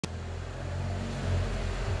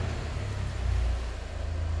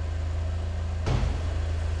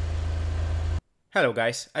Hello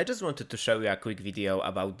guys, I just wanted to show you a quick video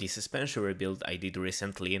about the suspension rebuild I did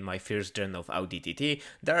recently in my first gen of Audi TT.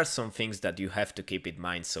 There are some things that you have to keep in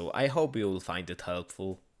mind, so I hope you will find it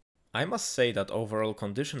helpful. I must say that overall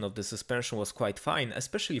condition of the suspension was quite fine,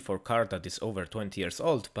 especially for a car that is over 20 years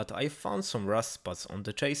old, but I found some rust spots on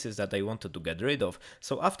the chassis that I wanted to get rid of,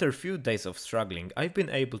 so after a few days of struggling I've been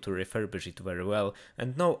able to refurbish it very well,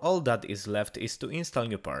 and now all that is left is to install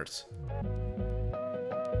new parts.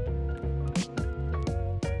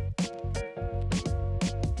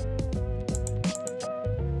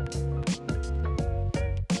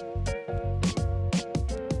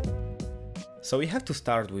 So we have to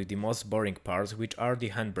start with the most boring parts, which are the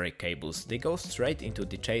handbrake cables. They go straight into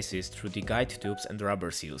the chassis through the guide tubes and rubber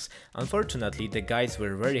seals. Unfortunately, the guides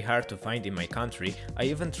were very hard to find in my country. I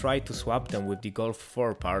even tried to swap them with the Golf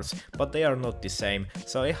 4 parts, but they are not the same,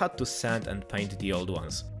 so I had to sand and paint the old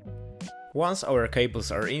ones. Once our cables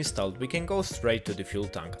are installed, we can go straight to the fuel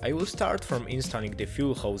tank. I will start from installing the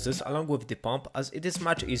fuel hoses along with the pump, as it is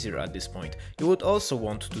much easier at this point. You would also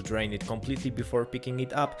want to drain it completely before picking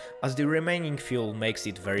it up, as the remaining fuel makes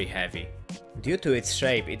it very heavy. Due to its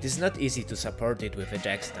shape, it is not easy to support it with a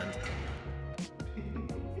jack stand.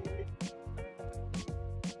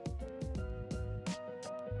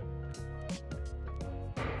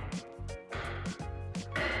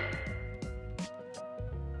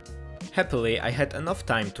 Happily, I had enough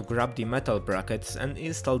time to grab the metal brackets and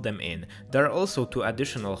install them in. There are also two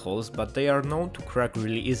additional holes, but they are known to crack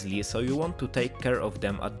really easily, so you want to take care of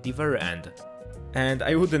them at the very end. And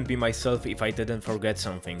I wouldn't be myself if I didn't forget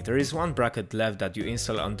something. There is one bracket left that you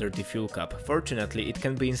install under the fuel cap. Fortunately, it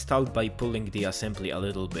can be installed by pulling the assembly a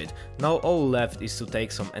little bit. Now all left is to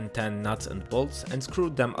take some N10 nuts and bolts and screw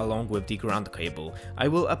them along with the ground cable. I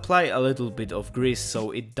will apply a little bit of grease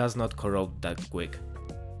so it does not corrode that quick.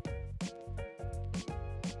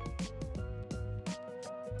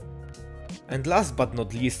 And last but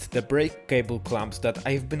not least, the brake cable clamps that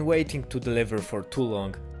I've been waiting to deliver for too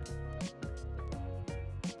long.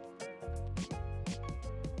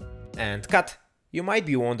 And cut! You might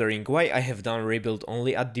be wondering why I have done rebuild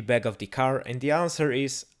only at the back of the car, and the answer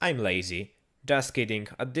is I'm lazy. Just kidding,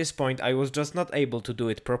 at this point I was just not able to do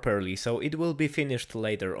it properly, so it will be finished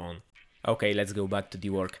later on. Okay, let's go back to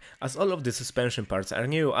the work. As all of the suspension parts are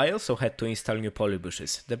new, I also had to install new poly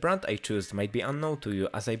bushes. The brand I chose might be unknown to you,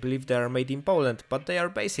 as I believe they are made in Poland, but they are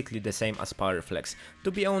basically the same as Powerflex.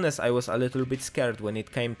 To be honest, I was a little bit scared when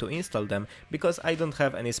it came to install them, because I don't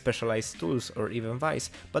have any specialized tools or even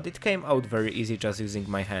vise, but it came out very easy just using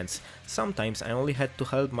my hands. Sometimes I only had to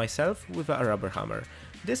help myself with a rubber hammer.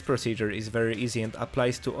 This procedure is very easy and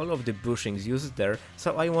applies to all of the bushings used there,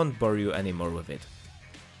 so I won't bore you anymore with it.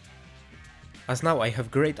 As now I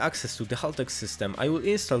have great access to the haldex system, I will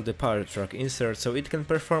install the power track insert so it can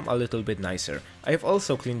perform a little bit nicer. I have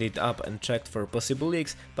also cleaned it up and checked for possible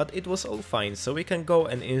leaks, but it was all fine, so we can go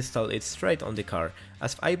and install it straight on the car.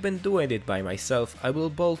 As I've been doing it by myself, I will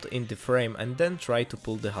bolt in the frame and then try to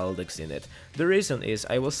pull the haldex in it. The reason is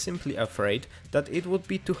I was simply afraid that it would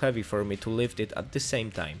be too heavy for me to lift it at the same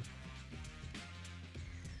time.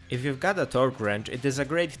 If you've got a torque wrench, it is a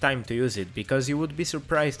great time to use it, because you would be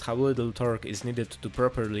surprised how little torque is needed to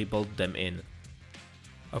properly bolt them in.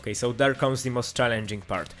 Okay, so there comes the most challenging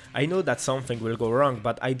part. I know that something will go wrong,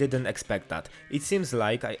 but I didn't expect that. It seems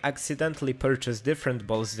like I accidentally purchased different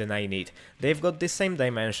bolts than I need. They've got the same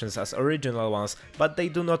dimensions as original ones, but they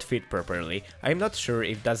do not fit properly. I'm not sure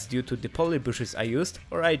if that's due to the poly bushes I used,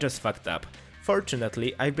 or I just fucked up.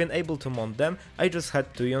 Fortunately, I've been able to mount them, I just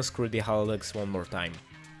had to unscrew the haldex one more time.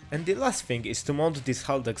 And the last thing is to mount this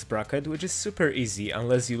haldex bracket, which is super easy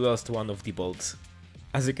unless you lost one of the bolts.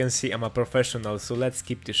 As you can see, I'm a professional, so let's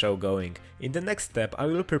keep the show going. In the next step I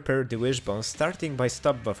will prepare the wishbones, starting by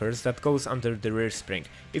stop buffers that goes under the rear spring.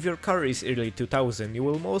 If your car is early 2000, you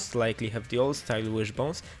will most likely have the old style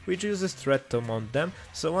wishbones, which uses thread to mount them,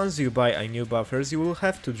 so once you buy a new buffers you will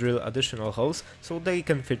have to drill additional holes so they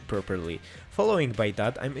can fit properly. Following by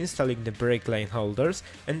that, I'm installing the brake line holders,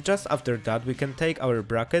 and just after that we can take our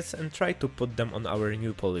brackets and try to put them on our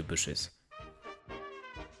new poly bushes.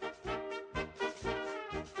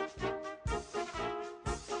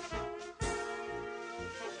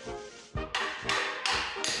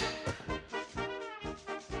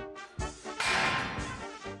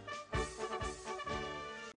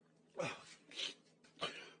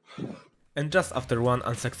 And just after one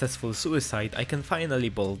unsuccessful suicide, I can finally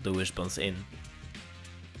bolt the wishbones in.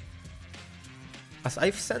 As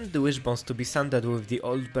I've sent the wishbones to be sanded with the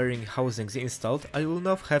old bearing housings installed, I will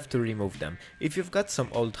not have to remove them. If you've got some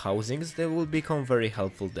old housings, they will become very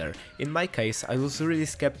helpful there. In my case, I was really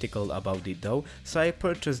skeptical about it though, so I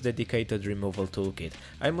purchased dedicated removal toolkit.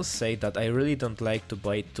 I must say that I really don't like to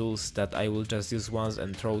buy tools that I will just use once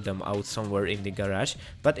and throw them out somewhere in the garage,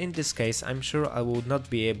 but in this case I'm sure I would not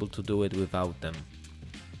be able to do it without them.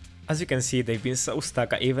 As you can see, they've been so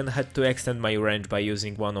stuck I even had to extend my range by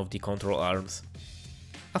using one of the control arms.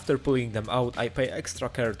 After pulling them out, I pay extra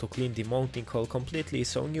care to clean the mounting hole completely,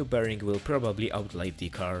 so new bearing will probably outlive the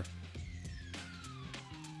car.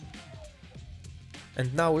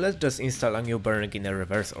 And now let's just install a new bearing in a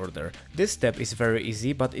reverse order. This step is very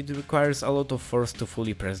easy, but it requires a lot of force to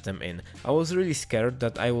fully press them in. I was really scared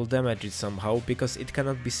that I will damage it somehow because it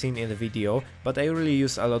cannot be seen in the video, but I really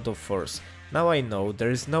use a lot of force. Now I know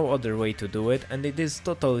there is no other way to do it, and it is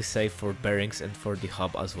totally safe for bearings and for the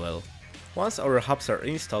hub as well. Once our hubs are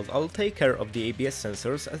installed, I'll take care of the ABS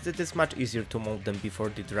sensors as it is much easier to mount them before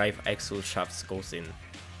the drive axle shafts goes in.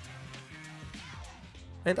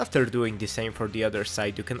 And after doing the same for the other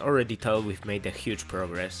side, you can already tell we've made a huge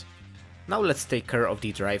progress. Now let's take care of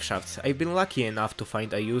the drive shafts. I've been lucky enough to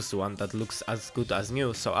find a used one that looks as good as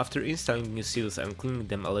new, so after installing new seals and cleaning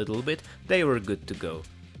them a little bit, they were good to go.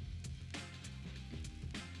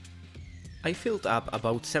 I filled up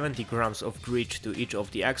about 70 grams of grease to each of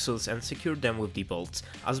the axles and secured them with the bolts.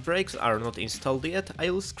 As brakes are not installed yet, I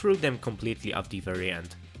will screw them completely at the very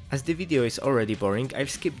end. As the video is already boring, I've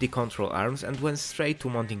skipped the control arms and went straight to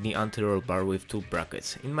mounting the anti-roll bar with two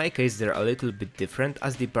brackets. In my case they're a little bit different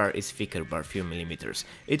as the bar is thicker by a few millimeters.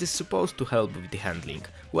 It is supposed to help with the handling.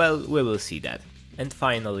 Well, we will see that. And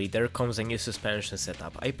finally, there comes a new suspension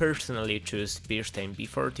setup. I personally choose Beerstein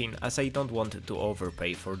B14 as I don't want to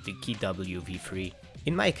overpay for the KW V3.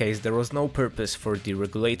 In my case there was no purpose for the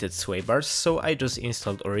regulated sway bars, so I just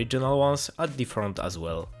installed original ones at the front as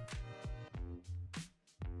well.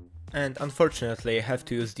 And unfortunately I have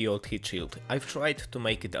to use the old heat shield. I've tried to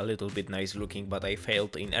make it a little bit nice looking, but I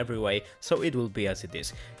failed in every way, so it will be as it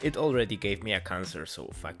is. It already gave me a cancer, so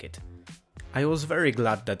fuck it. I was very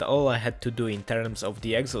glad that all I had to do in terms of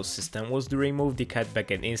the exhaust system was to remove the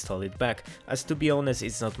catback and install it back, as to be honest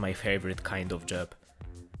it's not my favorite kind of job.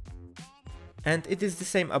 And it is the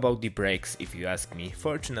same about the brakes if you ask me.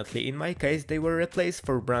 Fortunately in my case they were replaced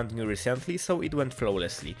for brand new recently, so it went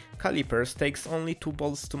flawlessly. Calipers takes only 2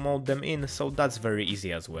 bolts to mount them in, so that's very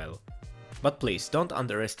easy as well. But please don't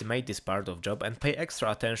underestimate this part of job and pay extra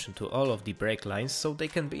attention to all of the brake lines so they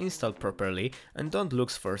can be installed properly, and don't look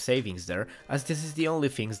for savings there, as this is the only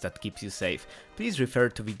things that keeps you safe. Please refer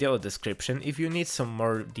to video description if you need some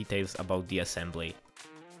more details about the assembly.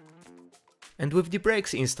 And with the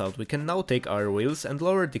brakes installed, we can now take our wheels and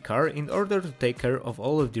lower the car in order to take care of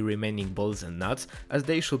all of the remaining bolts and nuts, as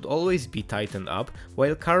they should always be tightened up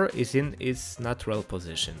while car is in its natural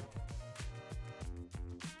position.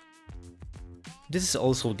 This is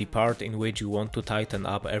also the part in which you want to tighten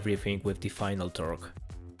up everything with the final torque.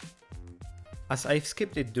 As I've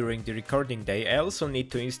skipped it during the recording day, I also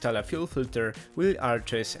need to install a fuel filter, wheel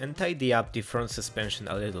arches and tidy up the front suspension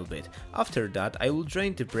a little bit. After that I will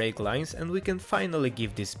drain the brake lines and we can finally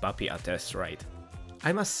give this puppy a test ride.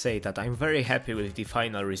 I must say that I'm very happy with the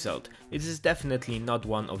final result. It is definitely not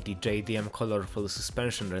one of the JDM colorful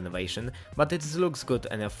suspension renovation, but it looks good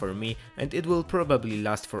enough for me and it will probably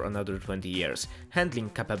last for another 20 years. Handling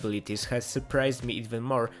capabilities has surprised me even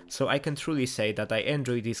more, so I can truly say that I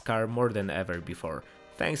enjoy this car more than ever before.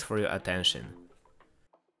 Thanks for your attention.